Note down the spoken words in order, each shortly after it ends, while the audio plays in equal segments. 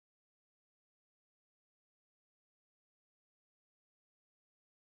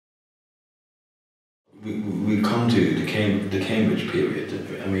we come to the Cambridge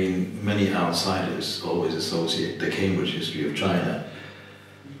period. I mean, many outsiders always associate the Cambridge history of China,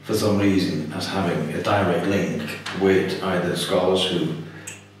 for some reason, as having a direct link with either scholars who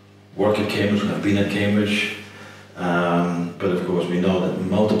work at Cambridge, who have been at Cambridge, but of course we know that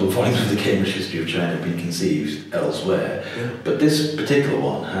multiple volumes of the Cambridge history of China have been conceived elsewhere. Yeah. But this particular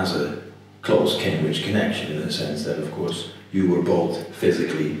one has a close Cambridge connection, in the sense that, of course, you were both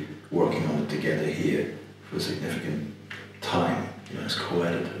physically working on it together here for a significant time, as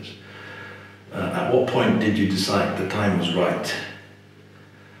co-editors. At what point did you decide the time was right,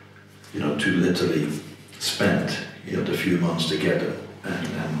 to literally spend, the few months together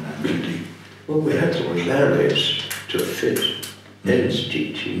and really... Well, we had to plan it to fit Ed's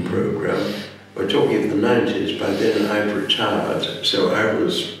teaching program. We're talking in the 90s. By then I'd retired, so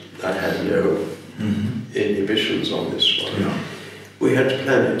I had no inhibitions on this one. Yeah. We had to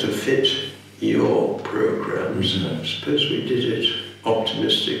plan it to fit your programs. I suppose we did it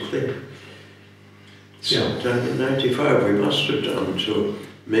optimistically. Sometime in 95 we must have done to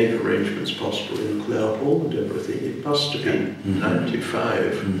make arrangements possible in Clare Hall and everything. It must have been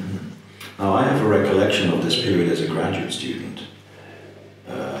 95. Now, I have a recollection of this period as a graduate student.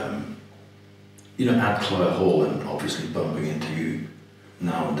 At Clare Hall, and obviously bumping into you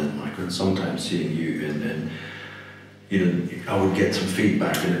now and then, Michael, and sometimes seeing you, and I would get some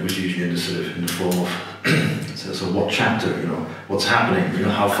feedback, and it was usually in the form of, so what chapter, what's happening,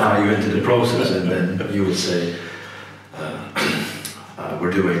 how far are you into the process, and then you would say,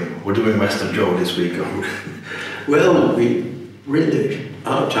 we're doing Western Joe this week. Well,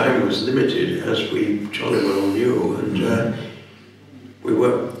 our time was limited, as we jolly well knew, and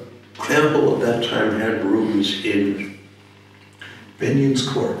Clare Hall at that time had rooms in Benyon's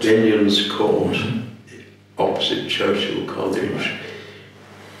Court, opposite Churchill College.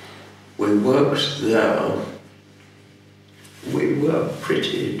 We worked there. We were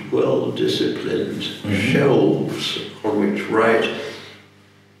pretty well disciplined. Shelves on which write.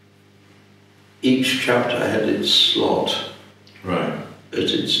 Each chapter had its slot. Right. At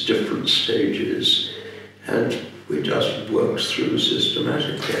its different stages, and we just worked through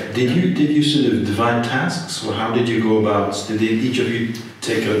systematically. Did you sort of divide tasks, or how did you go about? Did each of you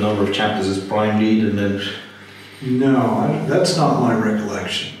take a number of chapters as prime lead, and then? No, that's not my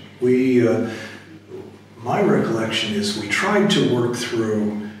recollection. My recollection is we tried to work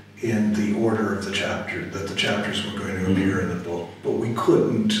through in the order of the chapter, that the chapters were going to appear in the book, but we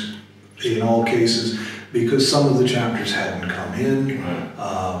couldn't in all cases, because some of the chapters hadn't come in.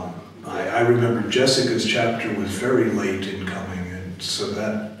 I remember Jessica's chapter was very late in coming, and so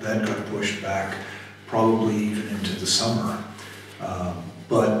that got pushed back, probably even into the summer.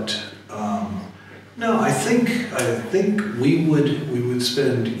 No, I think we would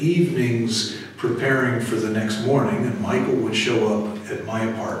spend evenings preparing for the next morning, and Michael would show up at my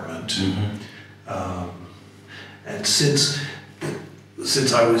apartment. And since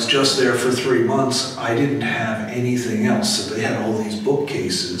I was just there for 3 months, I didn't have anything else. So they had all these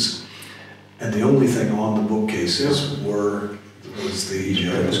bookcases, and the only thing on the bookcases was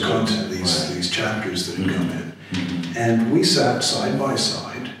the content, these chapters that had come in. And we sat side by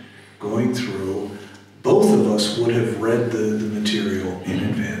side, going through. Both of us would have read the material in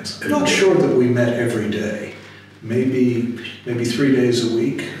advance. I'm not sure that we met every day. Maybe 3 days a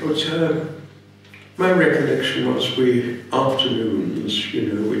week. My recollection was afternoons,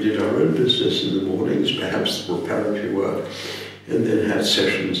 we did our own business in the mornings, perhaps the preparatory work, and then had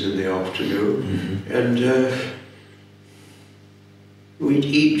sessions in the afternoon. And we'd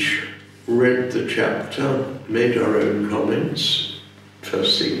each read the chapter, made our own comments,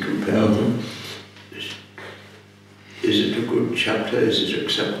 first thing compare them. Is it a good chapter? Is it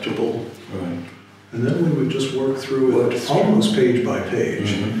acceptable? Right. And then we would just work through it almost page by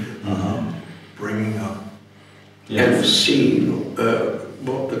page, bringing up and seeing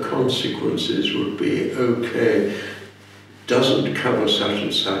what the consequences would be. Okay, doesn't cover such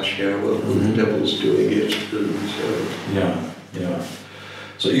and such here. Well, the devil's doing it. And yeah.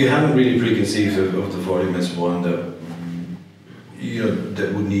 So you haven't really preconceived of the 40 minutes one that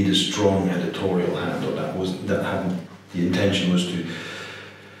that would need a strong editorial hand, or the intention was to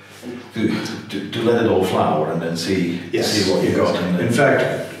let it all flower and then see what you got. In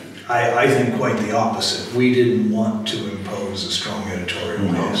fact, I think quite the opposite. We didn't want to impose a strong editorial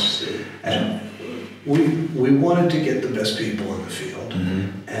hand, and we wanted to get the best people in the field,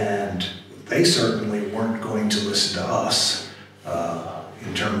 and they certainly weren't going to listen to us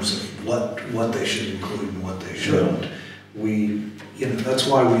in terms of what they should include and what they shouldn't. That's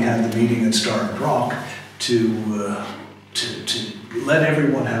why we had the meeting at Star and Rock to to let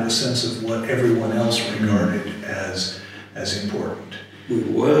everyone have a sense of what everyone else regarded as important. We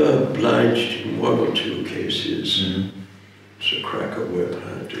were obliged in one or two cases to crack a whip,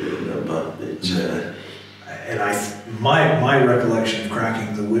 I do remember. And my recollection of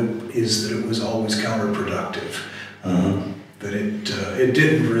cracking the whip is that it was always counterproductive. That it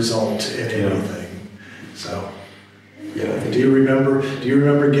didn't result in anything. So, yeah. do you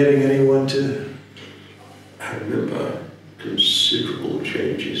remember getting anyone to? I remember considerable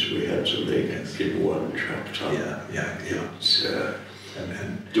changes we had to make in one chapter. Yeah.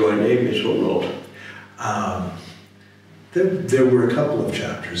 And do I name it or not? There were a couple of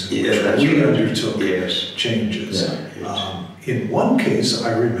chapters in which we undertook changes. Yeah, in one case,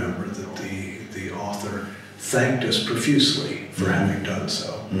 I remember that the author thanked us profusely for having done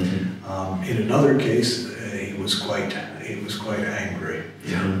so. In another case, he was quite angry.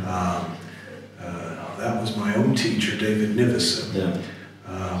 That was my own teacher, David Nivison.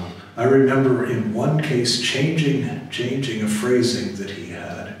 I remember in one case changing a phrasing that he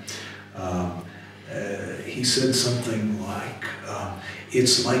had. He said something like,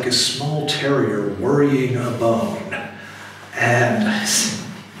 "It's like a small terrier worrying a bone," and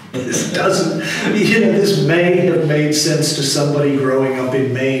this doesn't, this may have made sense to somebody growing up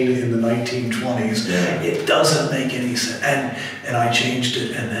in Maine in the 1920s. It doesn't make any sense. And I changed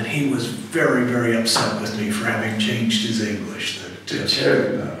it, and then he was very, very upset with me for having changed his English.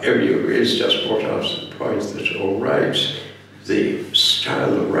 You raised just brought out the point that, all right, the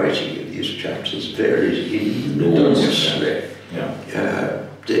style of writing in these chapters varies enormously.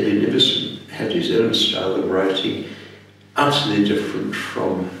 David Nivison had his own style of writing, utterly different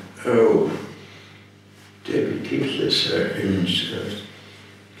from David Keithley's.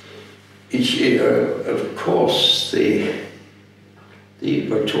 Of course,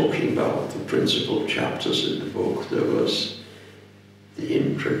 we're talking about the principal chapters in the book. There was the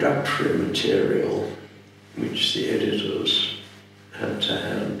introductory material, which the editors had to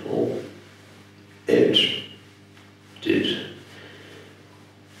handle. Ed did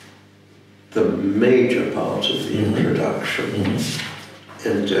the major part of the introduction.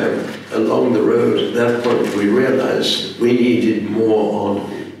 And along the road, at that point, we realized we needed more on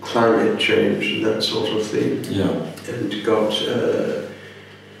climate change and that sort of thing. And got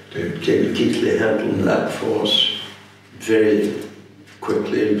David Keithley handled that for us very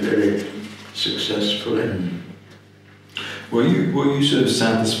quickly and very successfully. Were you sort of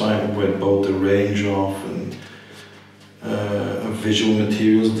satisfied with both the range of visual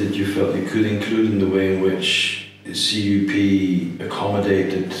materials that you felt you could include in the way in which CUP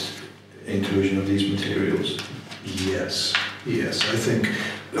accommodated inclusion of these materials? Yes, I think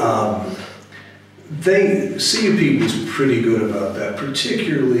CUP was pretty good about that,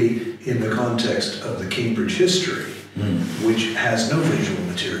 particularly in the context of the Cambridge history, which has no visual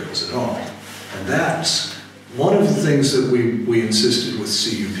materials at all. And that's one of the things that we insisted with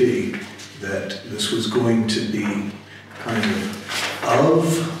CUP, that this was going to be kind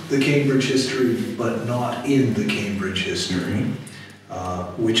of the Cambridge history, but not in the Cambridge history,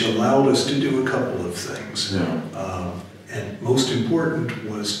 which allowed us to do a couple of things. And most important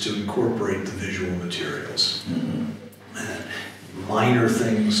was to incorporate the visual materials. Minor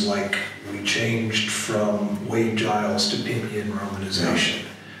things like we changed from Wade Giles to Pinion romanization.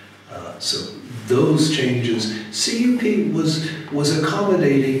 So those changes, CUP was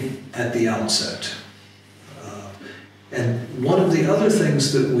accommodating at the outset. And one of the other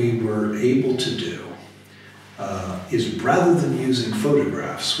things that we were able to do is, rather than using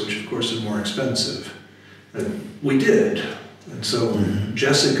photographs, which of course are more expensive, we did. And so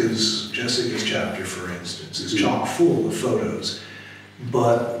Jessica's chapter, for instance, is chock full of photos.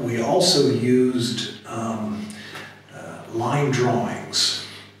 But we also used line drawings.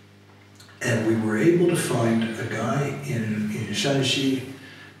 And we were able to find a guy in Shaughnessy,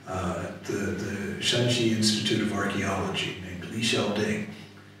 the Shaughnessy Institute of Archaeology, named Li Xiaoding.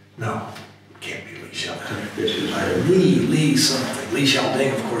 No, can't be Li Xiaoding. Li something. Li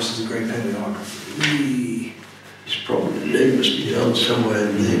Xiaoding, of course, is a great paleographer. His probably name must be down somewhere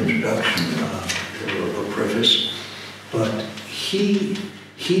in the introduction or preface. But he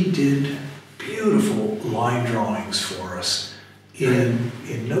did beautiful line drawings for us in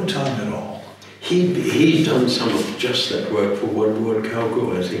no time at all. He'd done some of just that work for One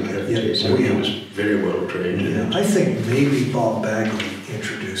Calgo, I think, so he was very well trained in it. I think maybe Bob Bagley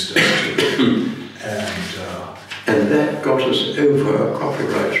introduced us to it. And that got us over a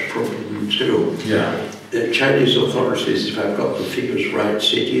copyright problem too. The Chinese authorities, if I've got the figures right,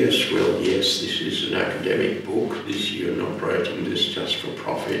 said, yes, this is an academic book. You're not writing this just for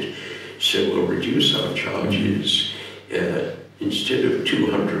profit, so we'll reduce our charges. instead of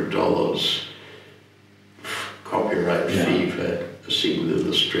 $200 copyright fee for a single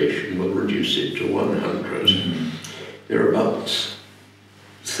illustration, we'll reduce it to 100. There are about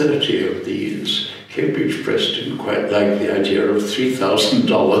 30 of these. Cambridge Press didn't quite like the idea of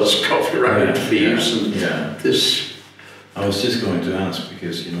 $3,000 copyright fees, and this. I was just going to ask,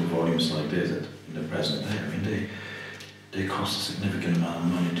 because volumes like this in the present day, I mean they cost a significant amount of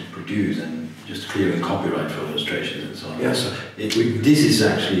money to produce, and just clearing copyright for illustrations and so on. Yes. So this is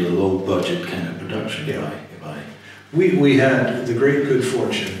actually a low budget kind of production. We had the great good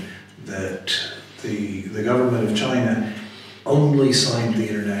fortune that the government of China only signed the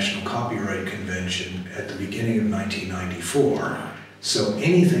International Copyright Convention at the beginning of 1994. So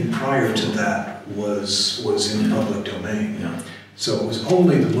anything prior to that was in the public domain. So it was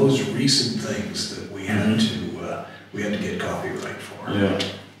only the most recent things that we had to get copyright for.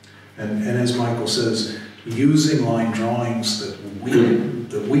 And as Michael says, using line drawings that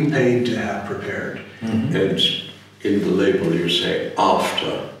we paid to have prepared. And in the label you say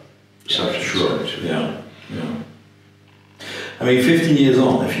after such and such. I mean, 15 years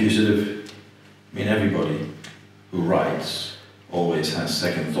on, if you everybody who writes always has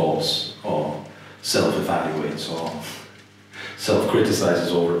second thoughts or self-evaluates or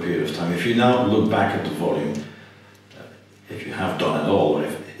self-criticizes over a period of time. If you now look back at the volume, if you have done it all,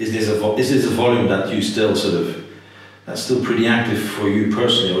 is this a volume that you still that's still pretty active for you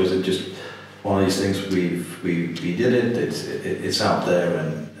personally, or is it just one of these things we did it, it's out there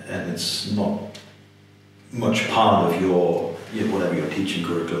and it's not much part of your whatever your teaching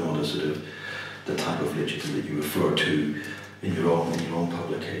curriculum or the type of literature that you refer to in your own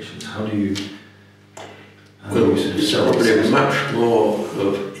publications? How do you it's probably much more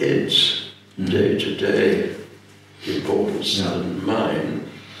of Ed's day-to-day importance than mine.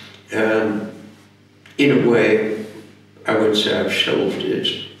 In a way, I would say I've shelved it.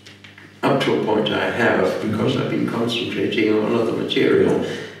 Up to a point I have, because I've been concentrating on other material.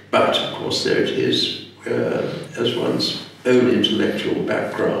 But of course there it is, as one's own intellectual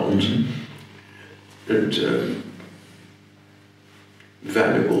background, and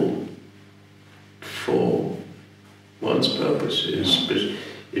valuable for one's purposes. But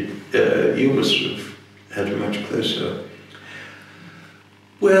you must have had a much closer.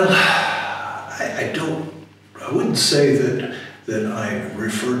 Well, I wouldn't say that I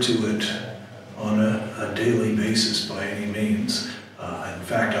refer to it on a daily basis by any means. In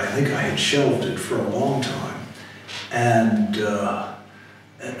fact, I think I had shelved it for a long time. And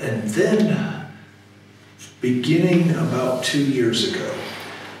then, beginning about 2 years ago,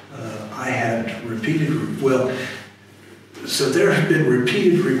 I had so there have been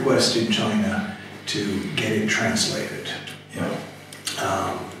repeated requests in China to get it translated.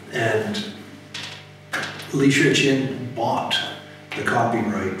 And Li Xueqin bought the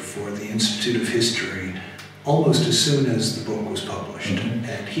copyright for the Institute of History almost as soon as the book was published.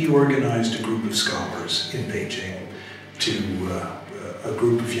 And he organized a group of scholars in Beijing a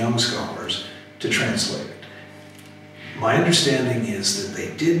group of young scholars to translate it. My understanding is that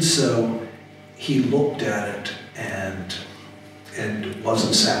they did so, he looked at it and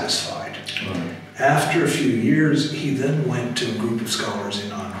wasn't satisfied. After a few years, he then went to a group of scholars in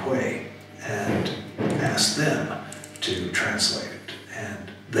Anhui and asked them to translate it.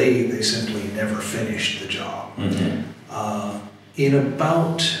 And they simply never finished the job. In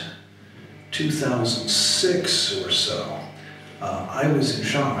about 2006 or so, I was in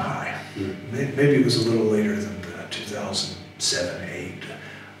Shanghai. Maybe it was a little later than 2007, 8.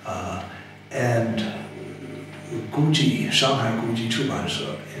 And Shanghai Guji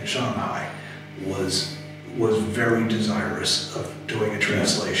Chubanshe in Shanghai was very desirous of doing a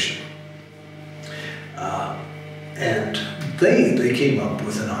translation. And they came up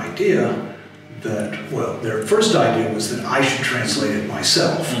with an idea that, well, their first idea was that I should translate it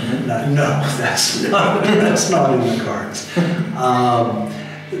myself. No, that's not in the cards.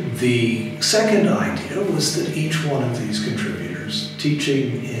 The second idea was that each one of these contributors,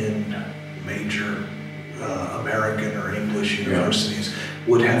 teaching in major American or English universities,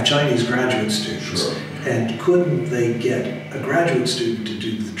 would have Chinese graduate students. And couldn't they get a graduate student to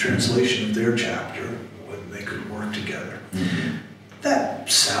do the translation of their chapter when they could work together? That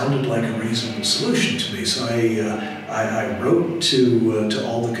sounded like a reasonable solution to me, so I wrote to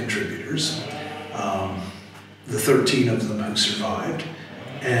all the contributors, the 13 of them who survived,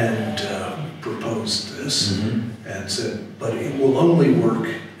 and proposed this, and said, but it will only work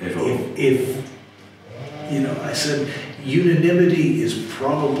if I said, unanimity is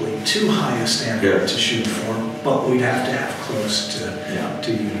probably too high a standard to shoot for, but we'd have to have close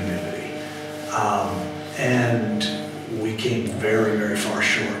to unanimity. And came very, very far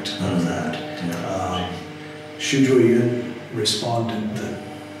short of that. Xu Zhuoyun responded that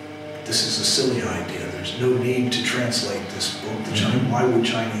this is a silly idea. There's no need to translate this book. Why would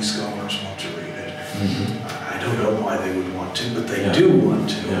Chinese scholars want to read it? I don't know why they would want to, but they do want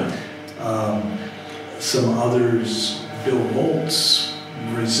to. Some others, Bill Moltz,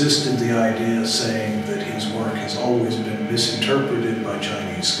 resisted the idea, saying that his work has always been misinterpreted by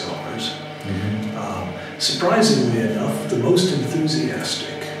Chinese scholars. Surprisingly enough, the most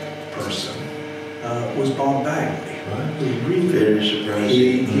enthusiastic person was Bob Bagley. Who really, very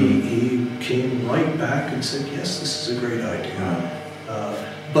surprising. He came right back and said, yes, this is a great idea.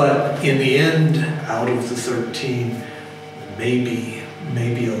 But in the end, out of the 13, maybe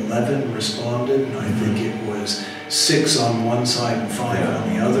 11 responded, and I think it was 6 on one side and 5 on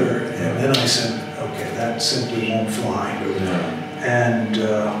the other. And then I said, okay, that simply won't fly. And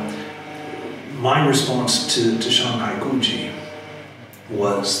my response to Shanghai Guji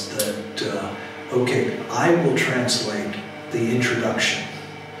was that, okay, I will translate the introduction,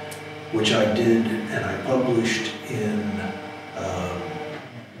 which I did, and I published in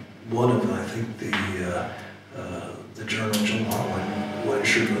one of them, I think the journal Zhonghua Wen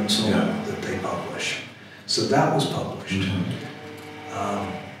Shi Lun Song that they publish. So that was published.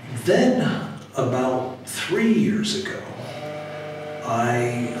 Then, about 3 years ago,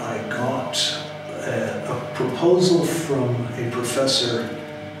 I got a proposal from a professor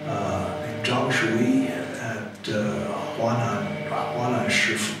named Zhang Shui at Huanan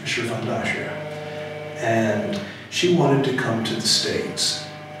Shifan Daxue, and she wanted to come to the States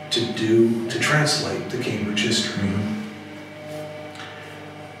to translate the Cambridge history.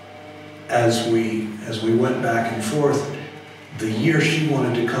 As we went back and forth, the year she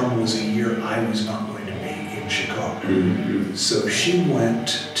wanted to come was a year I was not going to be in Chicago. So she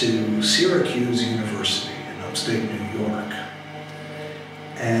went to Syracuse University in upstate New York.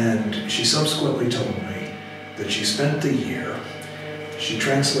 And she subsequently told me that she spent the year, she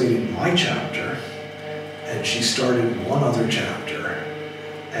translated my chapter, and she started one other chapter,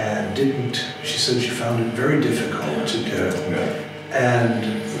 and she said she found it very difficult to do. And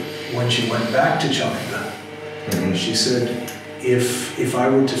when she went back to China, she said, if I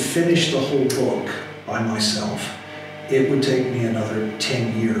were to finish the whole book by myself, it would take me another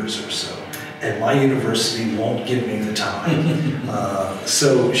 10 years or so, and my university won't give me the time.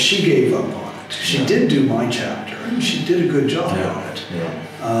 So she gave up on it. She did do my chapter, and she did a good job on it.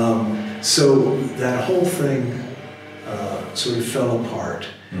 So that whole thing sort of fell apart.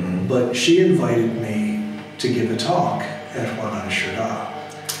 But she invited me to give a talk at Huanan Shida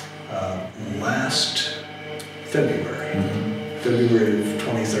last February of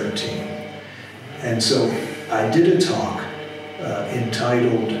 2013. And so I did a talk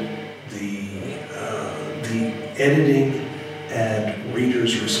entitled the Editing and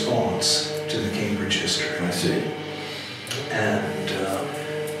Reader's Response to the Cambridge History. I see. And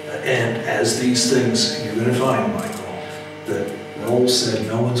as these things, you're going to find, Michael, that Roll said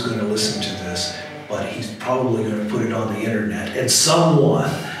no one's going to listen to this, but he's probably going to put it on the internet, and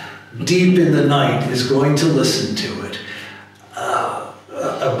someone deep in the night is going to listen to it.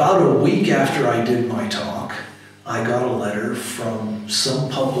 About a week after I did my talk, I got a letter from some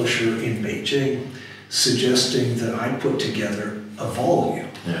publisher in Beijing suggesting that I put together a volume,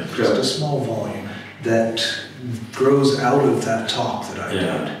 just a small volume, that grows out of that talk that I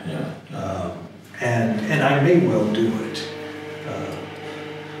did. And I may well do it.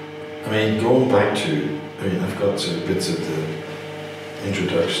 I mean, going back to, I've got sort of bits of the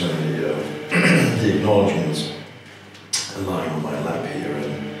introduction and the acknowledgements lying on my lap here, and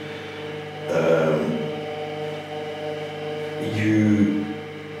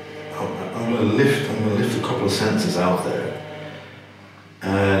I'm going to lift a couple of sentences out there,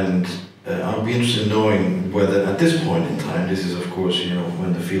 and I'll be interested in knowing whether at this point in time, this is of course,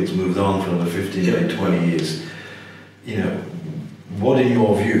 when the field's moved on for another 15, maybe 20 years, what in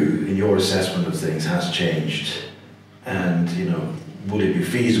your view, in your assessment of things, has changed, and would it be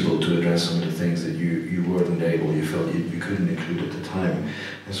feasible to address some of the things that you weren't able, you felt you couldn't include at the time?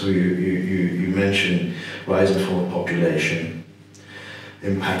 And so you mentioned rise and fall of population,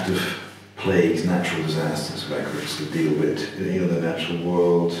 impact of plagues, natural disasters, records to deal with, the natural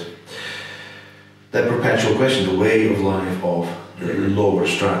world, that perpetual question, the way of life of the lower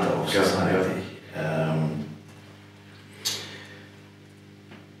strata of society.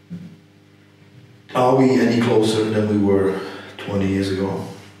 Are we any closer than we were 20 years ago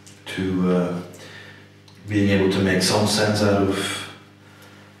to being able to make some sense out of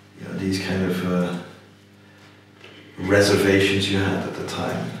these kind of reservations you had at the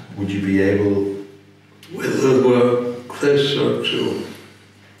time? Would you be able? Whether we're those sorts of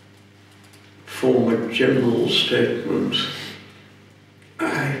form a general statement,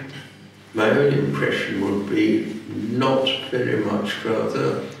 my own impression would be not very much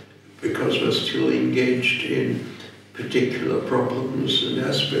further, because we're still engaged in particular problems and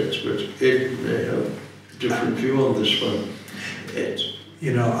aspects, but Ed may have a different view on this one. Ed.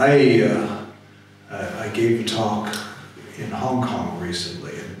 You know, I gave a talk in Hong Kong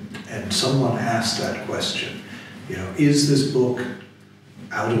recently, and someone asked that question. You know, is this book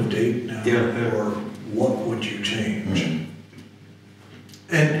out of date now, or what would you change? Mm-hmm.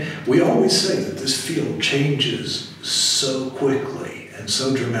 And we always say that this field changes so quickly and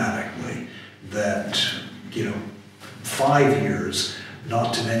so dramatically that, you know, 5 years,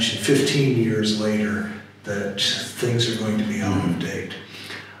 not to mention 15 years later, that things are going to be out of date.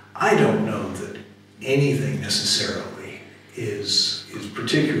 I don't know that anything necessarily is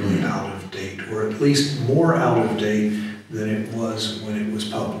particularly out of date, or at least more out of date than it was when it was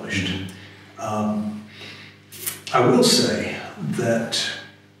published. I will say that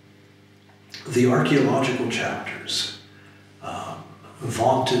the archaeological chapters,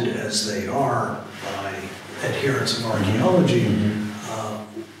 vaunted as they are by adherents of archaeology,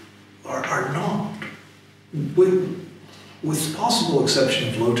 are not, with possible exception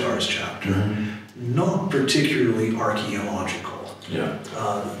of Lotar's chapter, not particularly archaeological. Yeah.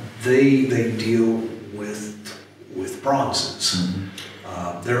 They deal with bronzes.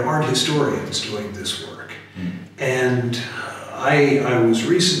 There aren't historians doing this work. And I was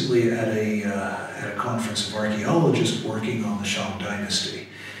recently at a conference of archaeologists working on the Shang Dynasty,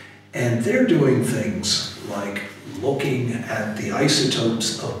 and they're doing things like looking at the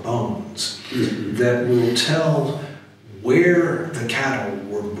isotopes of bones that will tell where the cattle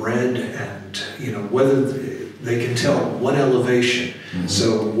were bred, and you know whether they can tell what elevation.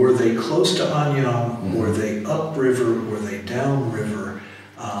 So were they close to Anyang? Were they upriver? Were they downriver?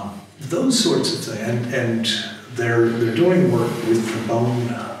 Those sorts of things, and they're doing work with the bone.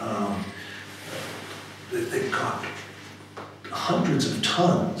 They've got hundreds of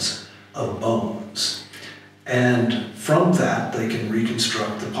tons of bones, and from that they can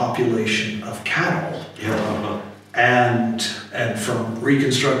reconstruct the population of cattle. And from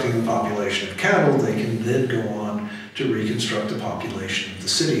reconstructing the population of cattle, they can then go on to reconstruct the population of the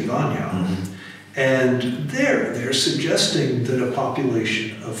city of Anyang. And they're suggesting that a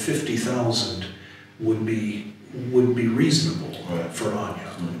population of 50,000 would be reasonable for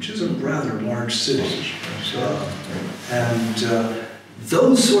Anyang, which is a rather large city. And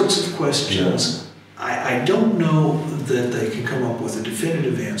those sorts of questions, I don't know that they can come up with a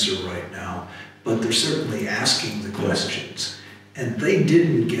definitive answer right now, but they're certainly asking the questions. And they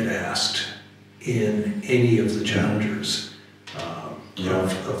didn't get asked in any of the chapters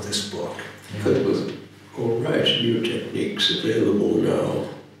of this book. But with all right new techniques available now,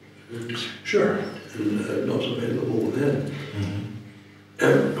 Sure. and not available then.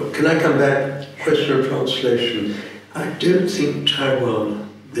 Can I come back? Question of translation. I don't think Taiwan,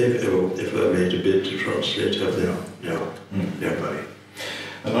 they've ever made a bid to translate, have they? No. Nobody.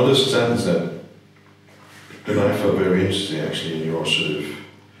 Another stance that I felt very interesting actually in your sort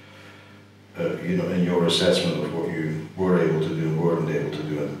of, in your assessment of what you were able to do and weren't able to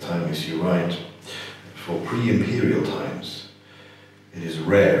do at the time is you're right. For pre-imperial times, it is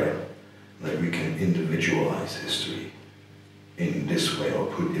rare that we can individualize history in this way or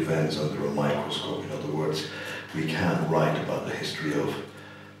put events under a microscope. In other words, we can't write about the history of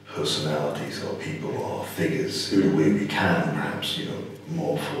personalities or people or figures in the way we can, perhaps,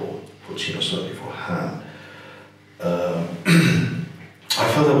 more for certainly for Han. I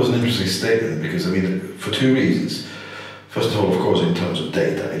felt that was an interesting statement because, for two reasons. First of all, of course, in terms of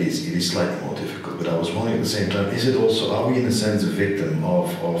data, it is slightly more difficult, but I was wondering at the same time, are we in a sense a victim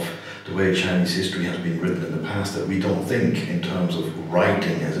of the way Chinese history has been written in the past, that we don't think in terms of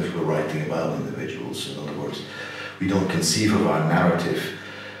writing as if we're writing about individuals? In other words, we don't conceive of our narrative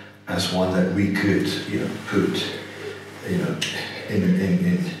as one that we could, put,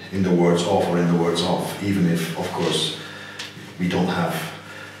 in the words of or in the words of, even if, of course, we don't have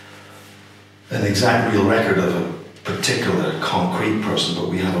an exact real record of a particular concrete person, but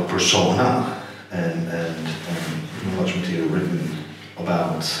we have a persona and much material written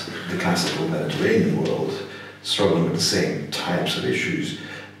about the classical Mediterranean world struggling with the same types of issues,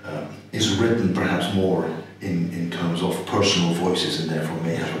 is written perhaps more in terms of personal voices and therefore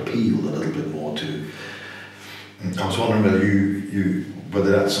may have appealed a little bit more to. I was wondering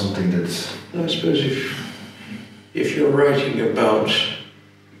whether that's something that's. I suppose if you're writing about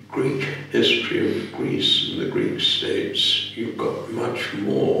Greek history of Greece and the Greek states, you've got much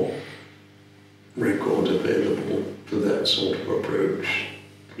more record available for that that sort of approach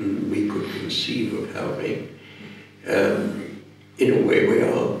we could conceive of having. In a way, we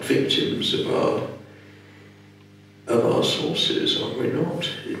are victims of our sources, are we not?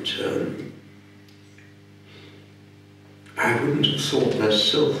 I wouldn't have thought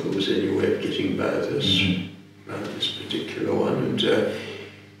myself there was any way of getting by this particular one. And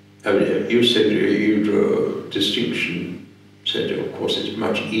I mean, you said you drew a distinction, said of course it's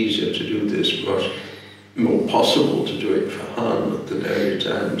much easier to do this, much more possible to do it for Han at the very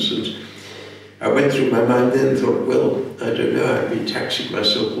times. And I went through my mind then and thought, well, I don't know, I've been taxing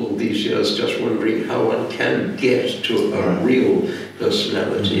myself all these years just wondering how one can get to a real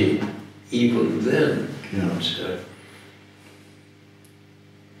personality even then. Yeah.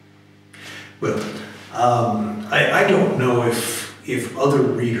 Well, I don't know if other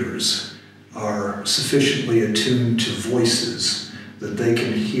readers are sufficiently attuned to voices that they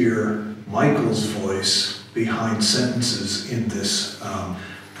can hear Michael's voice behind sentences in this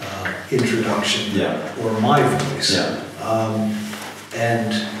introduction, or my voice.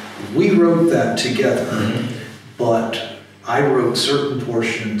 And we wrote that together, but I wrote certain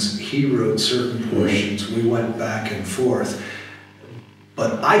portions, he wrote certain portions, we went back and forth.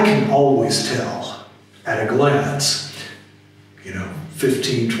 But I can always tell at a glance,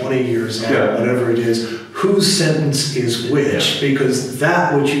 15, 20 years on, whatever it is, whose sentence is which, because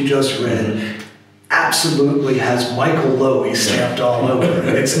that which you just read absolutely has Michael Loewe stamped all over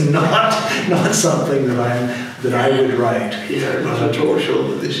it. It's not something that I would write. Yeah, I'm not at all sure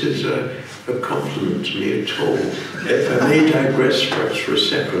that this is a compliment to me at all. If I may digress perhaps for a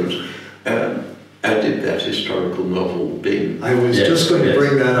second, I did that historical novel Bing. I was just going to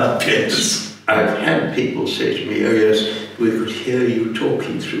bring that up, yes. I've had people say to me, oh yes, we could hear you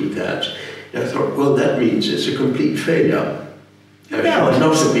talking through that. And I thought, well, that means it's a complete failure. I should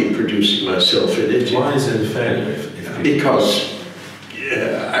not have been producing myself in it. Why is it a failure? Because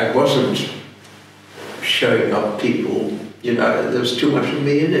I wasn't showing up people, there was too much of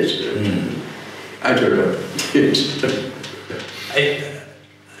me in it. I don't know.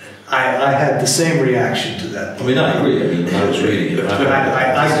 I had the same reaction to that. I mean, I agree. I mean, when I was reading it,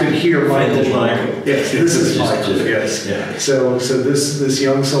 I could hear Michael. Yes, this is Michael. Yes. Yeah. So this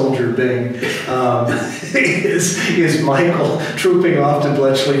young soldier Bing is Michael trooping off to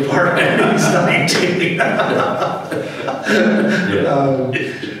Bletchley Park when he's 19.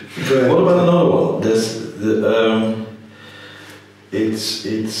 What about another one?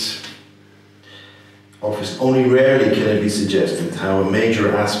 It's obviously, only rarely can it be suggested how a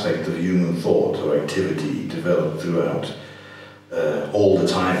major aspect of human thought or activity developed throughout all the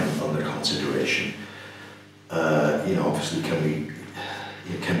time under consideration. Obviously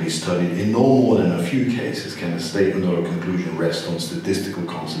it can be studied in no more than a few cases. Can a statement or a conclusion rest on statistical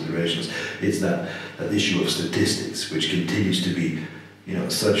considerations? It's that issue of statistics which continues to be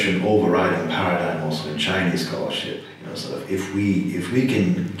such an overriding paradigm also in Chinese scholarship. Sort of if we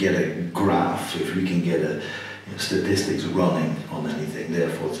can get a graph, if we can get statistics running on anything,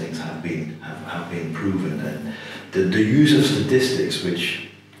 therefore things have been proven. And the use of statistics,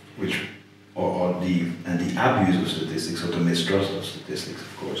 or the abuse of statistics, or the mistrust of statistics,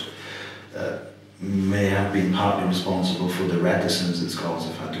 of course, may have been partly responsible for the reticence that scholars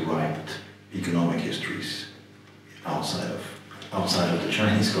have had to write economic histories outside of the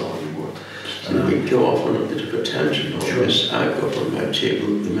Chinese scholarly world. We go off on a bit of a tangent on this. I've got on my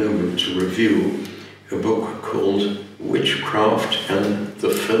table at the moment to review a book called Witchcraft and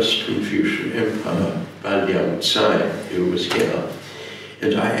the First Confucian Empire by Liang Tsai, who was here.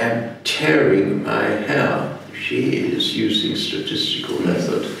 And I am tearing my hair. She is using statistical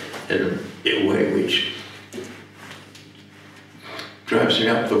method in a way which drives me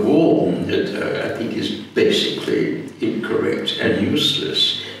up the wall, that I think is basically incorrect and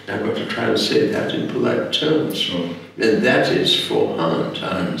useless. I've got to try and say that in polite terms. And that is for Han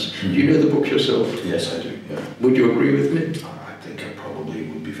times. Do you know the book yourself? Yes, I do, yeah. Would you agree with me? I think I probably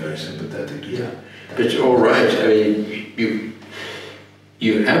would be very sympathetic to that. But all right, I mean,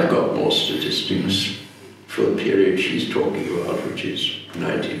 you have got more statistics for the period she's talking about, which is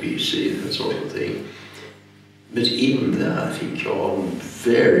 90 BC, that sort of thing. But even there, I think you're on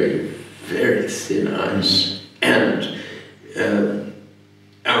very, very thin ice. And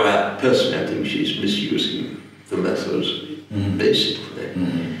personally, I think she's misusing the method, basically.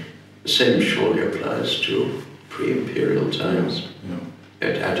 The same surely applies to pre-imperial times.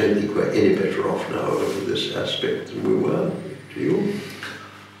 And I don't think we're any better off now over this aspect than we were. Do you?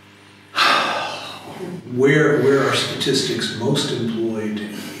 Where are statistics most employed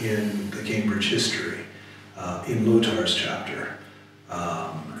in the Cambridge history? In Lotar's chapter.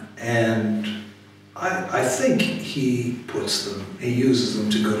 And I I think he uses them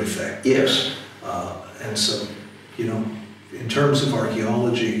to good effect. Yes. And so, in terms of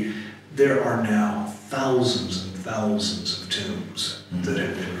archaeology, there are now thousands and thousands of tombs that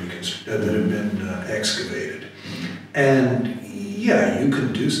have been excavated. And yeah, you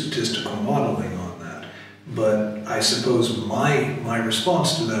can do statistical modeling on that, but I suppose my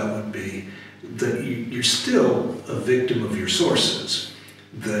response to that would be that you're still a victim of your sources.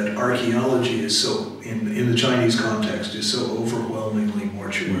 That archaeology is so, in the Chinese context, is so overwhelmingly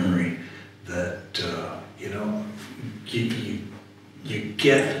mortuary that you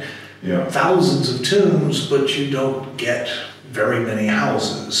get thousands of tombs, but you don't get very many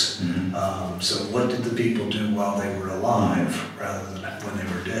houses. So what did the people do while they were alive rather than when they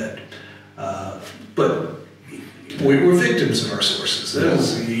were dead? But we're victims of our sources.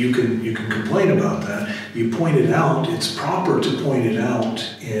 You can complain about that. You point it out. It's proper to point it out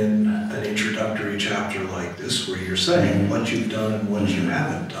in an introductory chapter like this, where you're saying what you've done and what you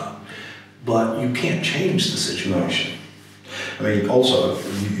haven't done. But you can't change the situation. I mean, also,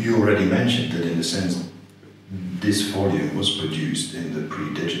 you already mentioned that in a sense, this volume was produced in the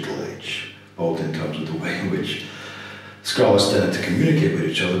pre-digital age, both in terms of the way in which scholars tended to communicate with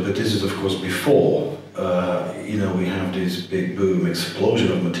each other, but this is of course before, we have this big boom,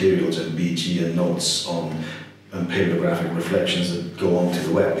 explosion of materials and BG and notes and paleographic reflections that go onto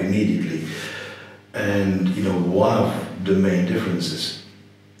the web immediately. And, one of the main differences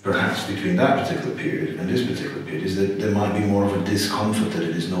perhaps between that particular period and this particular period is that there might be more of a discomfort that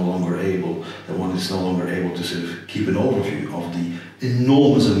one is no longer able to sort of keep an overview of the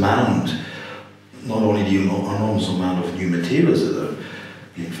enormous amount, not only the enormous amount of new materials that are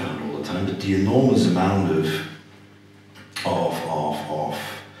being found all the time, but the enormous amount of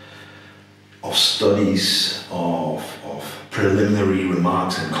studies, of preliminary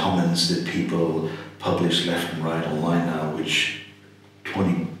remarks and comments that people publish left and right online now, which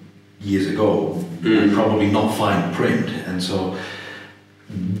 20 years ago would probably not find print. And so,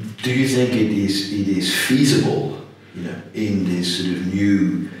 do you think it is feasible, in this sort of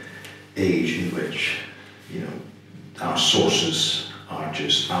new age in which, our sources are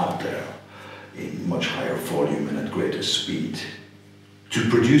just out there in much higher volume and at greater speed, to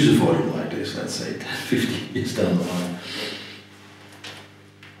produce a volume like this, let's say 10, 15 years down the line?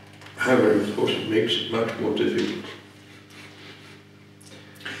 However, of course, it makes it much more difficult.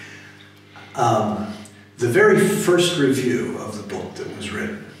 The very first review of the book that was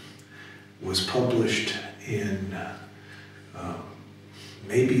written was published in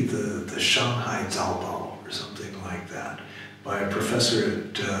maybe the Shanghai Zaobao or something like that, by a professor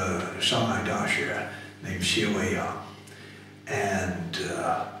at Shanghai Daxue named Xie Weiyang. And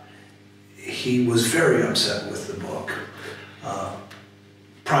he was very upset with the book,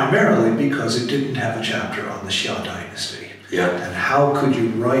 primarily because it didn't have a chapter on the Xia dynasty. Yeah. And how could you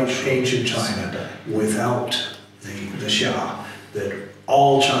write ancient China without the Xia? That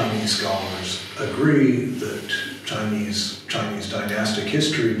all Chinese scholars agree that Chinese dynastic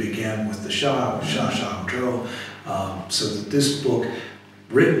history began with the Xia, with Xia Shangzhou, so that this book,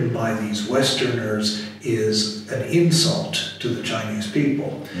 written by these Westerners, is an insult to the Chinese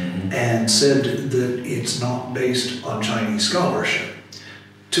people, and said that it's not based on Chinese scholarship.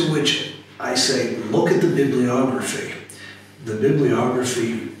 To which I say, look at the bibliography. The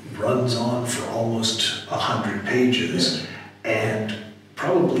bibliography runs on for almost 100 pages, and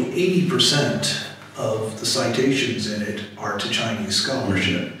probably 80% of the citations in it are to Chinese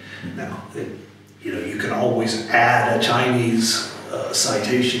scholarship. Now, you can always add a Chinese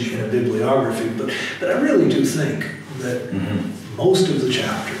citation in a bibliography, but I really do think that most of the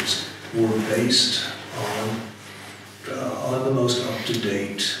chapters were based on the most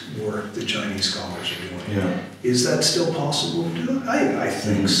up-to-date work that Chinese scholars are doing. Yeah. Is that still possible to do? I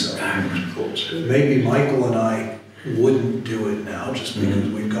think so. Maybe Michael and I wouldn't do it now just because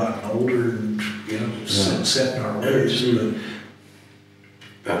we've gotten older and set in our ways.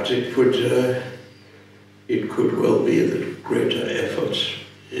 But it could well be that greater effort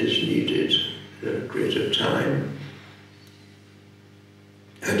is needed, greater time.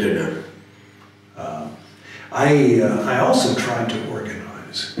 I don't know. I also tried to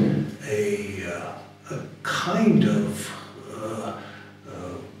organize a kind of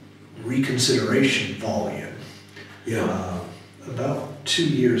reconsideration volume. About 2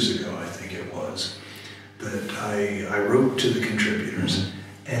 years ago, I think it was, that I wrote to the contributors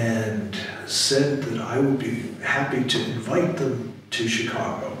and said that I would be happy to invite them to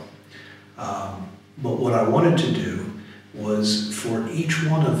Chicago. But what I wanted to do was for each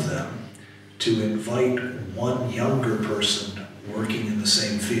one of them to invite one younger person working in the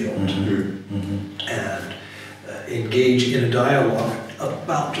same field. And engage in a dialogue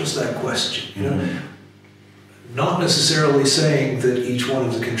about just that question. You know, not necessarily saying that each one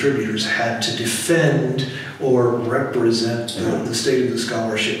of the contributors had to defend or represent the state of the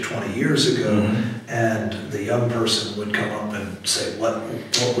scholarship 20 years ago, and the young person would come up and say what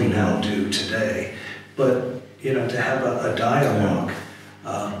we now do today. But you know, to have a dialogue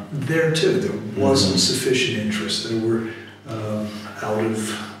there too, there wasn't sufficient interest. There were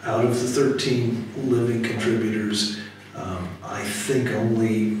out of the 13 living contributors, I think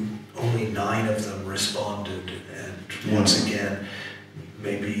only 9 of them responded, and once again,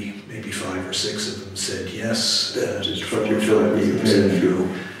 maybe 5 or 6 of them said yes. Just 45 of them said no.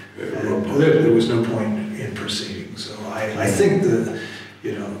 There was no point in proceeding. So I think that,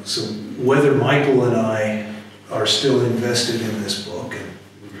 you know, so whether Michael and I are still invested in this book,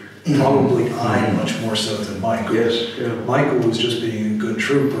 and probably I much more so than Michael. Yes, yeah. Michael was just being a good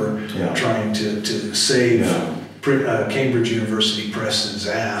trooper, trying to save Cambridge University Press's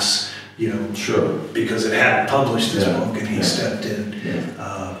ass, you know, because it hadn't published this book, and he stepped in.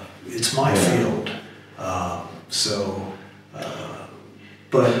 It's my field,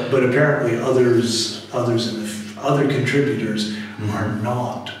 but apparently others in the other contributors are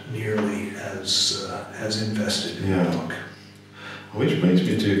not nearly as invested in the book. Which brings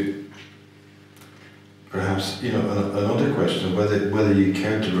me to perhaps, you know, another question, whether you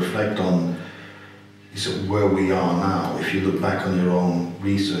care to reflect on sort of where we are now, if you look back on your own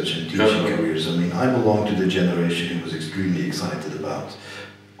research and teaching careers. I mean, I belong to the generation who was extremely excited about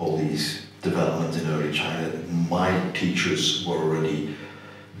all these developments in early China. My teachers were already,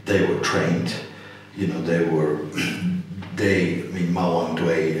 they were trained, you know, I mean,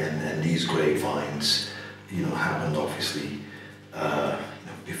 Loewe and these grapevines, you know, happened obviously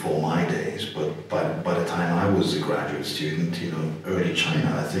before my days, but by the time I was a graduate student, you know, early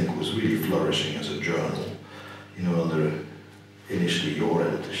China, I think, was really flourishing as a journal, you know, under initially your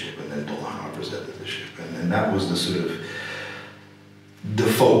editorship and then Don Harper's editorship, and that was the sort of the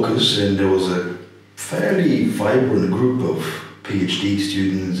focus, and there was a fairly vibrant group of PhD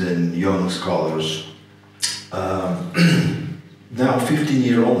students and young scholars. Now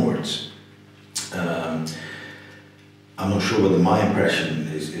 15 onwards, I'm not sure whether my impression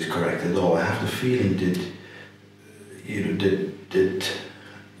is correct at all. I have the feeling that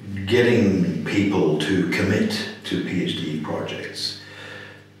getting people to commit to PhD projects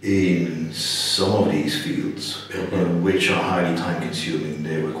in some of these fields, which are highly time consuming,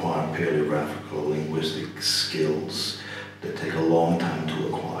 they require paleographical, linguistic skills that take a long time to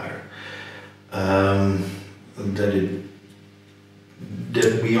acquire,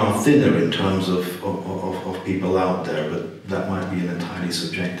 that we are thinner in terms of people out there, but that might be an entirely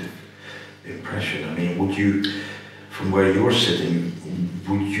subjective impression. I mean, would you, from where you're sitting,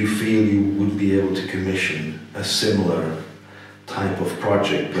 would you feel you would be able to commission a similar type of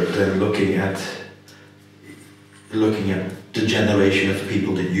project, but then looking at the generation of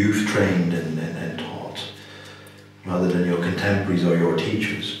people that you've trained and taught, rather than your contemporaries or your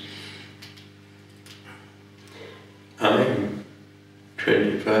teachers? I'm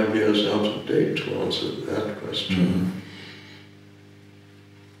 25 years out of date to answer that question.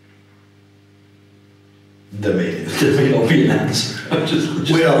 There may not be an answer.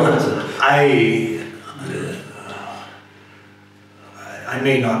 I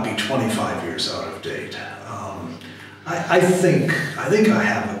may not be 25 years out of date. I think I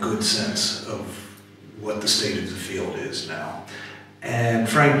have a good sense of what the state of the field is now, and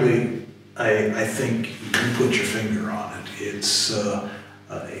frankly, I think you put your finger on it. It's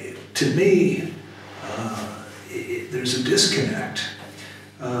to me, there's a disconnect.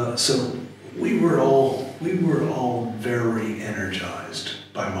 So we were all very energized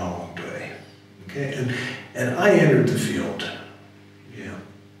by Loewe, okay, and I entered the field.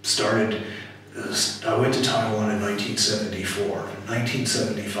 I went to Taiwan in 1974. In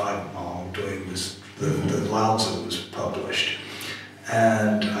 1975, Loewe was the Lao Tzu was published,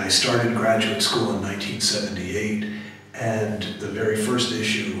 and I started graduate school in 1978. And the very first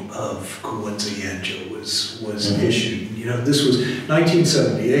issue of Guwenzi Yanzhou was issued. You know, this was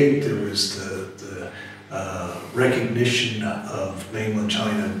 1978. There was the recognition of mainland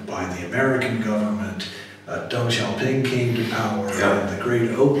China by the American government. Deng Xiaoping came to power, and the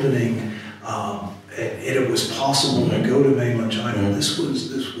great opening. And it was possible to go to mainland China. This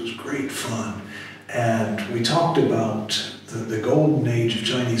was great fun, and we talked about the golden age of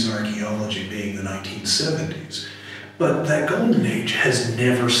Chinese archaeology being the 1970s. But that golden age has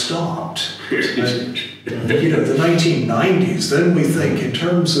never stopped. The 1990s, then we think in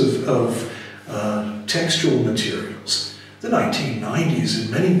terms of textual materials, the 1990s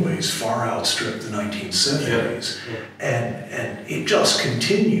in many ways far outstripped the 1970s. And it just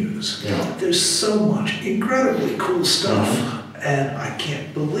continues. There's so much incredibly cool stuff, and I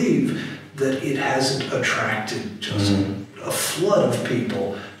can't believe that it hasn't attracted just a flood of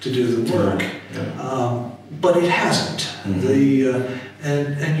people to do the work. But it hasn't.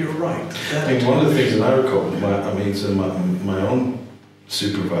 And you're right. I mean, one of the things that I recall, my own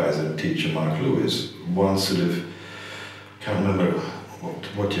supervisor, teacher, Mark Lewis, once sort of, can't remember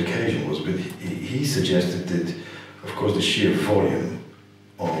what the occasion was, but he suggested that, of course, the sheer volume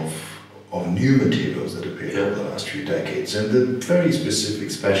of new materials that appeared over the last few decades, and the very specific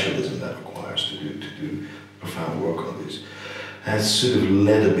specialism that requires to do profound work on this, has sort of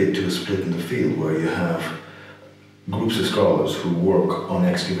led a bit to a split in the field, where you have groups of scholars who work on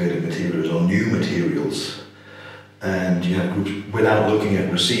excavated materials, on new materials, and you have groups without looking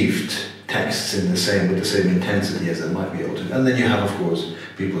at received texts with the same intensity as they might be able to. And then you have, of course,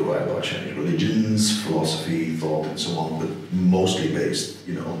 people who write about Chinese religions, philosophy, thought, and so on, but mostly based,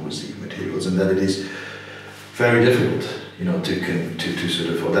 on received materials, and that it is very difficult, to sort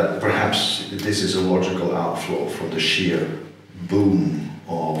of, or that perhaps this is a logical outflow from the sheer boom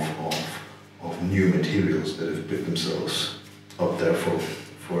of new materials that have put themselves up there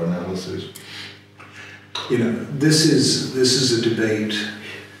for analysis. This is a debate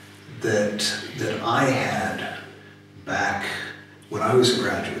that I had back when I was a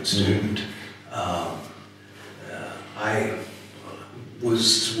graduate student. I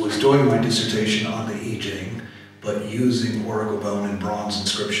was doing my dissertation on the I Ching, but using oracle bone and bronze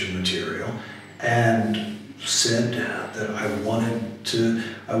inscription material, and said that I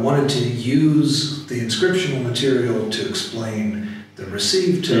wanted to use the inscriptional material to explain the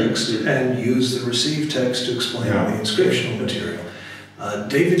received text, and use the received text to explain the inscriptional material.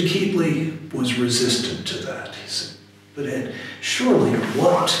 David Keatley was resistant to that. He said, "But Ed, surely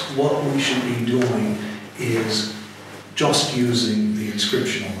what we should be doing is just using the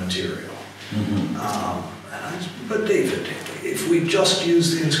inscriptional material." But David, if we just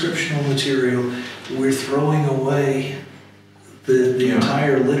use the inscriptional material, we're throwing away the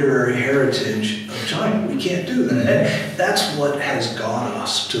entire literary heritage of China. We can't do that. And that's what has got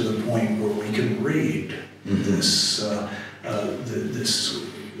us to the point where we can read this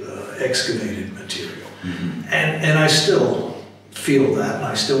excavated material. And I still feel that, and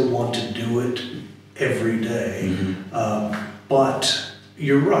I still want to do it every day. But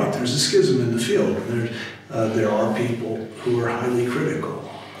you're right, there's a schism in the field. There are people who are highly critical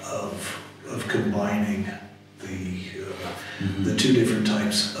of combining the two different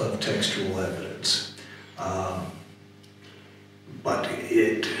types of textual evidence. But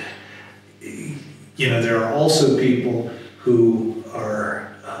there are also people who are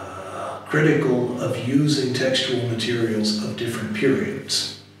critical of using textual materials of different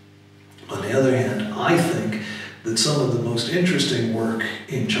periods. On the other hand, I think that some of the most interesting work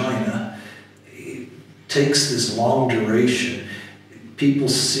in China takes this long duration. People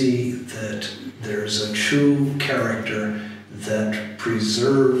see that there's a true character that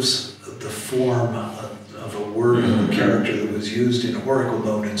preserves the form of a word or a character that was used in oracle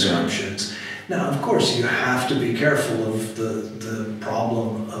bone inscriptions. Now, of course, you have to be careful of the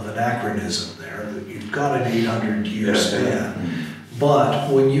problem of anachronism there, that you've got an 800-year span. But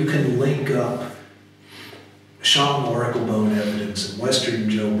when you can link up Shang oracle bone evidence and Western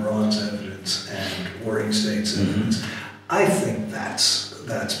Zhou bronze evidence and Warring States evidence, I think that's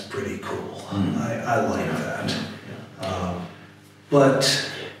pretty cool. I like that.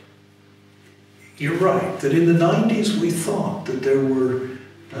 But you're right, that in the 90s we thought that there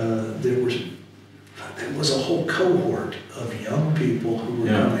was a whole cohort of young people who were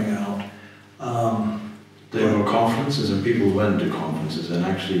coming out. There were conferences, and people went to conferences, and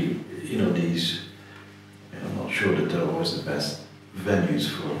actually, these, I'm not sure that they're always the best venues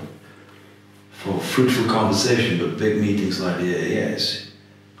for fruitful conversation, but big meetings like the AAS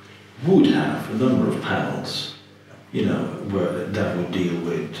would have a number of panels, where that would deal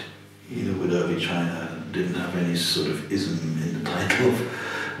with, with early China, didn't have any sort of ism in the title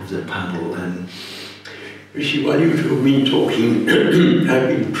of their panel. And Rishi, while you've been talking, I've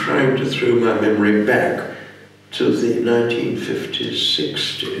been trying to throw my memory back to the 1950s,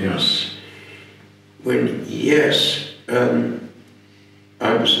 60s, when,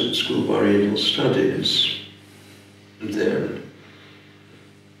 I was at School of Oriental Studies then.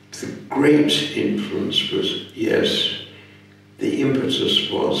 The great influence was, the impetus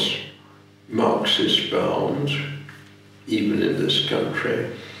was Marxist bound, even in this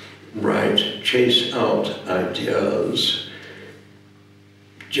country, right, chase out ideas.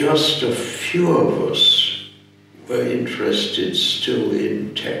 Just a few of us were interested still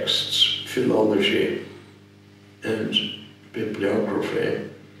in texts, philology and bibliography,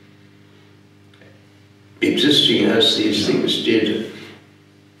 existing as these things did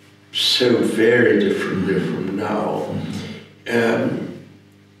so very differently from now.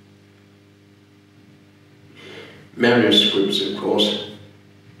 Manuscripts, of course,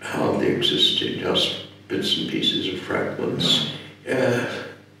 hardly existed, just bits and pieces of fragments.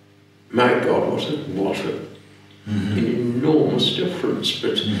 My God, what an enormous difference!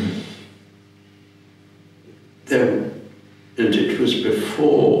 But then, and it was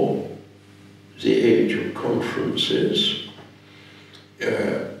before the age of conferences.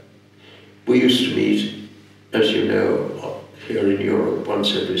 We used to meet, as you know, here in Europe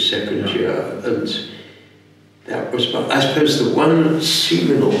once every second year, and that was, I suppose, the one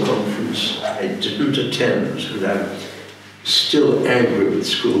seminal conference I didn't attend, and I'm still angry with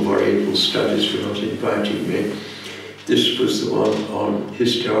School of Oriental Studies for not inviting me. This was the one on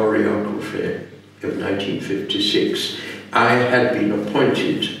historiography of 1956. I had been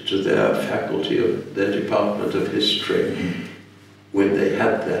appointed to their faculty of their Department of History when they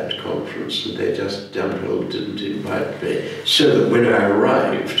had that conference, and they just damn well didn't invite me. So that when I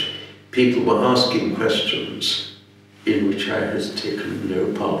arrived, people were asking questions in which I had taken no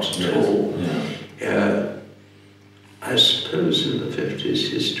part at all. I suppose in the 50s,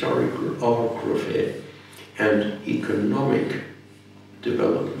 historiography and economic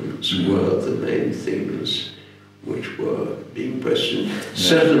developments were the main things which were being questioned.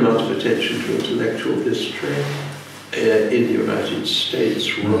 Certain amount of attention to intellectual history in the United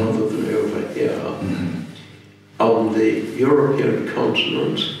States rather than over here. On the European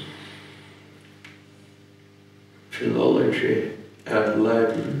continent, philology at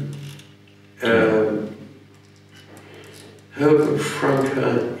Leiden, Herbert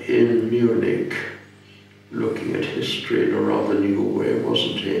Franke in Munich, looking at history in a rather new way,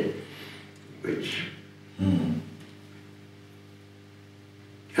 wasn't he? Which,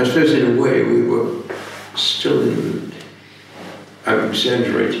 I suppose in a way we were still in, I'm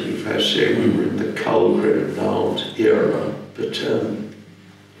exaggerating if I say we were in the Culgrin Nald era, but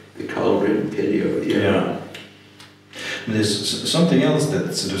the Culgrin period, There's something else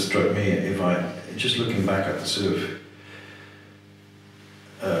that sort of struck me, if I, just looking back at the sort of,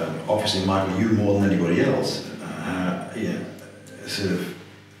 obviously Michael, you more than anybody else, sort of,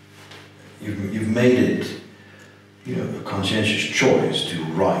 you've made it, a conscientious choice to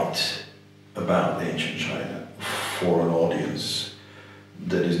write about ancient China for an audience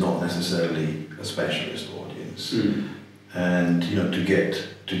that is not necessarily a specialist audience, and to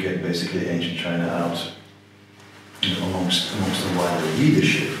get basically ancient China out amongst the wider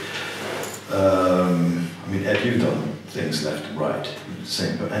readership. Ed, you've done things left and right,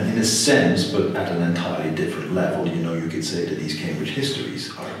 same, and in a sense, but at an entirely different level. You could say that these Cambridge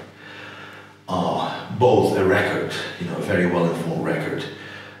histories are both a record, a very well-informed record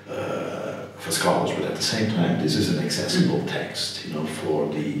for scholars, but at the same time, this is an accessible text, for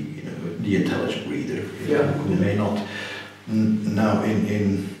the intelligent reader, who may not now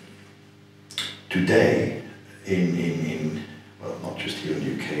in today. Well, not just here in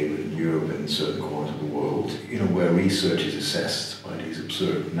the UK, but in Europe and in certain corners of the world, where research is assessed by these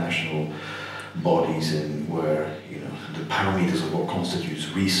absurd national bodies, and where, the parameters of what constitutes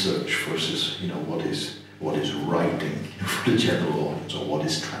research versus, what is writing for the general audience, or what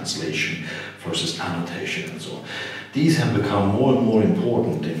is translation versus annotation and so on. These have become more and more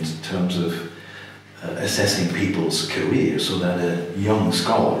important in terms of assessing people's careers, so that a young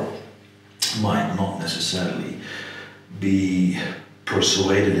scholar might not necessarily be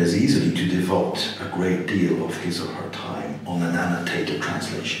persuaded as easily to devote a great deal of his or her time on an annotated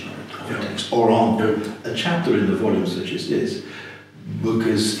translation of a text, or on a chapter in the volume such as this,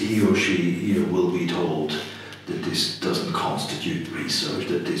 because he or she will be told that this doesn't constitute research,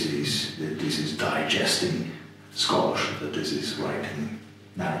 that this is digesting scholarship, that this is writing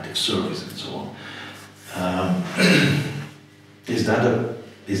narrative service and so on. Is that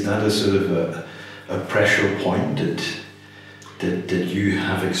a sort of a pressure point that you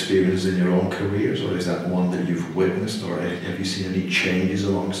have experienced in your own careers, or is that one that you've witnessed, or have you seen any changes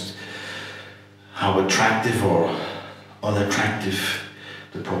amongst how attractive or unattractive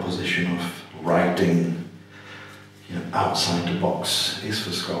the proposition of writing, outside the box is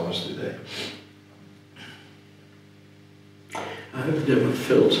for scholars today? I've never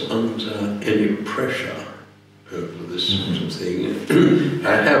felt under any pressure over this sort of thing.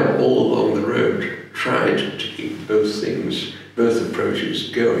 I have all along the road tried to keep both approaches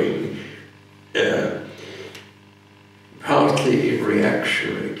going, partly in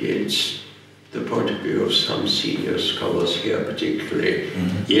reaction against the point of view view of some senior scholars here particularly.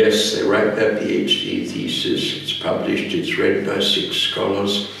 Yes, they write their PhD thesis, it's published, it's read by 6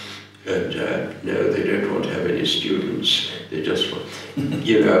 scholars, and no, they don't want to have any students. They just want,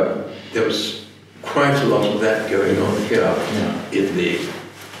 you know, there was quite a lot of that going on here in the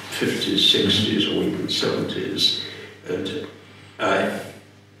 50s, 60s, or even 70s. And I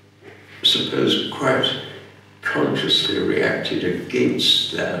suppose quite consciously reacted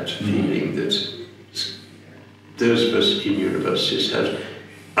against that, feeling that those of us in universities had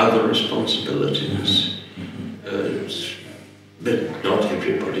other responsibilities. But not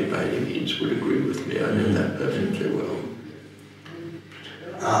everybody by any means would agree with me. I know that perfectly well.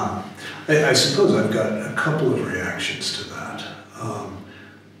 I suppose I've got a couple of reactions to that.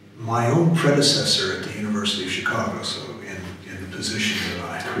 My own predecessor at the University of Chicago, so in the position that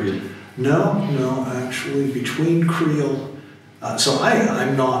I... Creel? No, actually between Creel... so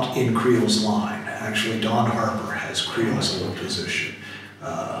I'm not in Creel's line. Actually, Don Harper has Creel's position.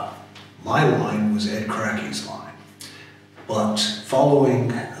 My line was Ed Crackey's line. But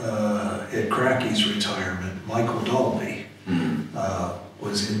following Ed Crackey's retirement, Michael Dalby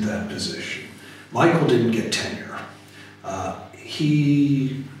was in that position. Michael didn't get tenure.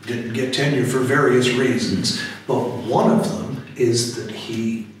 He didn't get tenure for various reasons, but one of them is that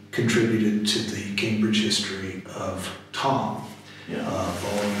he contributed to the Cambridge History of Tom,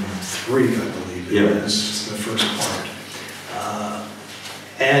 volume 3, I believe it is. It's the first part.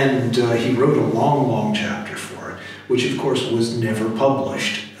 And he wrote a long chapter for it, which of course was never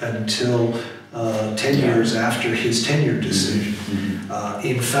published until 10 years after his tenure decision.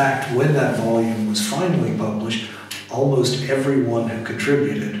 In fact, when that volume was finally published, almost everyone who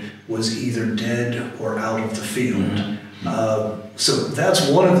contributed was either dead or out of the field. So that's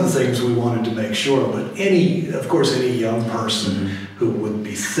one of the things we wanted to make sure, but of course any young person who would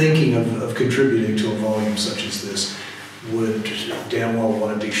be thinking of contributing to a volume such as this would damn well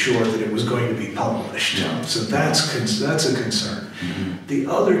want to be sure that it was going to be published. So that's a concern. The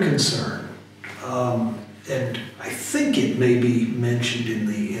other concern, and I think it may be mentioned in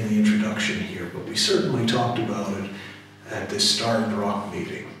the introduction here, but we certainly talked about it at this Starved Rock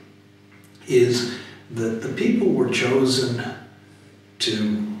meeting, is that the people were chosen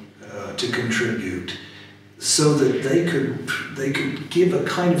to contribute so that they could give a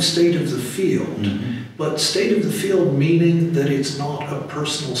kind of state of the field, but state of the field meaning that it's not a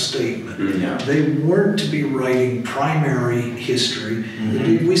personal statement. They weren't to be writing primary history.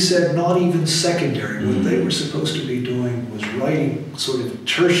 Indeed, we said not even secondary. What they were supposed to be doing was writing sort of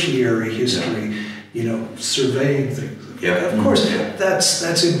tertiary history, you know, surveying things. Of course,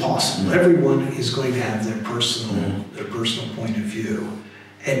 that's impossible. Everyone is going to have their personal point of view.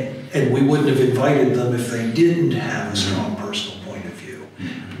 And we wouldn't have invited them if they didn't have a strong personal point of view.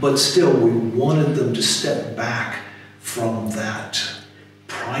 But still, we wanted them to step back from that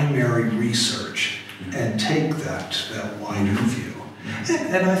primary research and take that wider view.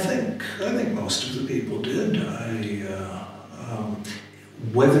 And I think most of the people did.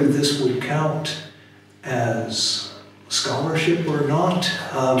 Whether this would count as scholarship or not,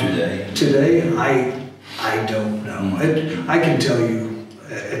 today I don't know. I can tell you,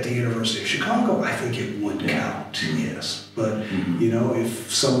 at the University of Chicago, I think it would count, yes. But, you know, if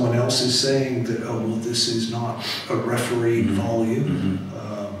someone else is saying that, oh, well, this is not a refereed volume,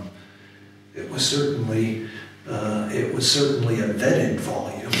 it was certainly a vetted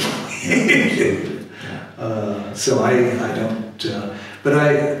volume. So I don't, but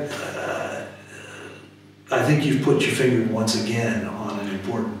I think you've put your finger once again on an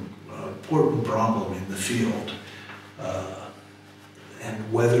important problem in the field. And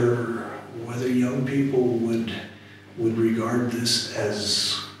whether young people would regard this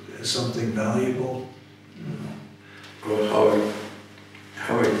as something valuable, or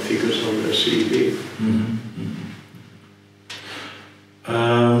how it figures on their CV. I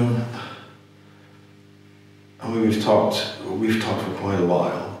mean, we've talked for quite a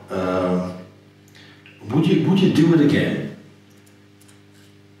while. Would you do it again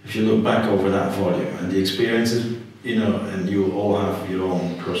if you look back over that volume and the experiences? You know, and you all have your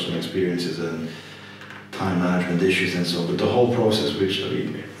own personal experiences and time management issues and so on, but the whole process, which, I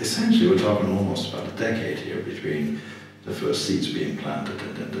mean, essentially we're talking almost about a decade here between the first seeds being planted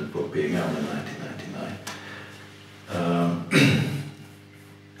and then the book being out in 1999.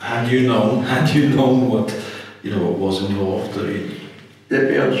 Had you known what, you know, what was involved? I mean, let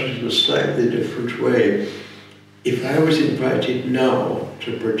me answer it in a slightly different way. If I was invited now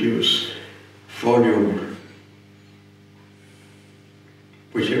to produce volume,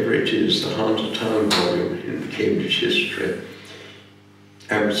 whichever it is, the Hunter Town volume in Cambridge history,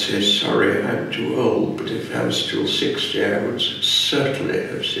 I would say, sorry, I'm too old, but if I was still 60, I would certainly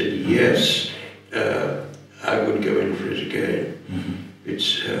have said yes, I would go in for it again.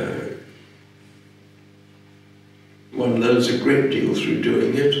 It's, one learns a great deal through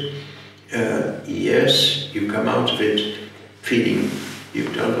doing it. Yes, you come out of it feeling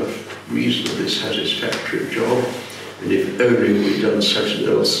you've done a reasonably satisfactory job, and if only we'd done something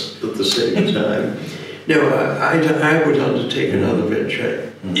else at the same time. No, I would undertake another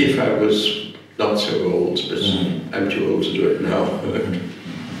venture if I was not so old, but I'm too old to do it now.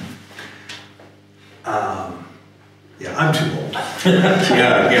 Yeah, I'm too old.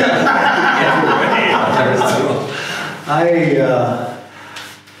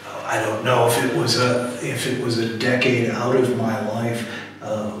 I don't know if it was a decade out of my life.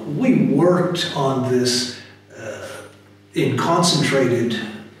 We worked on this in concentrated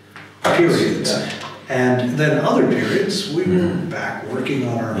periods, and then other periods we were back working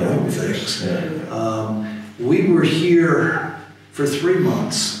on our own things. We were here for 3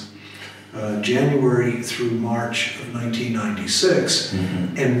 months, January through March of 1996,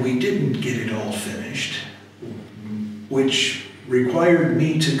 and we didn't get it all finished, which required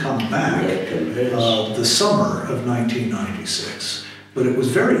me to come back the summer of 1996. But it was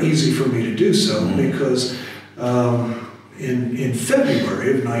very easy for me to do so because in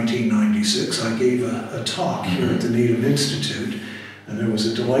February of 1996 I gave a talk here at the Needham Institute, and there was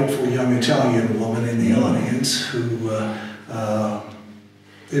a delightful young Italian woman in the audience who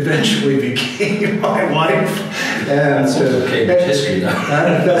eventually became my wife. And that's also Cambridge history now.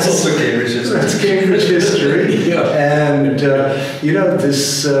 That's also Cambridge history. That's Cambridge history. And you know,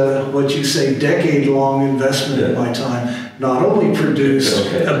 this what you say decade-long investment in my time not only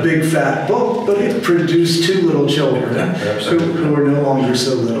produced a big fat book, but it produced 2 little children who are no longer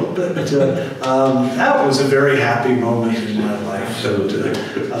so little. But that was a very happy moment in my life. So,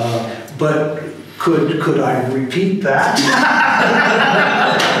 but could I repeat that?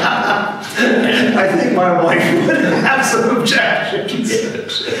 I think my wife would have some objections.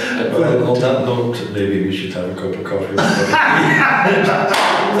 Well, on that note, maybe we should have a cup of coffee.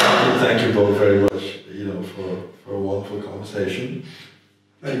 Thank you both very much, for a wonderful conversation.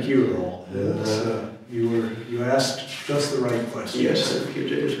 Thank you, Earl. You asked just the right question. Yes, thank you,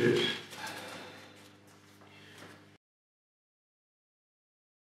 David.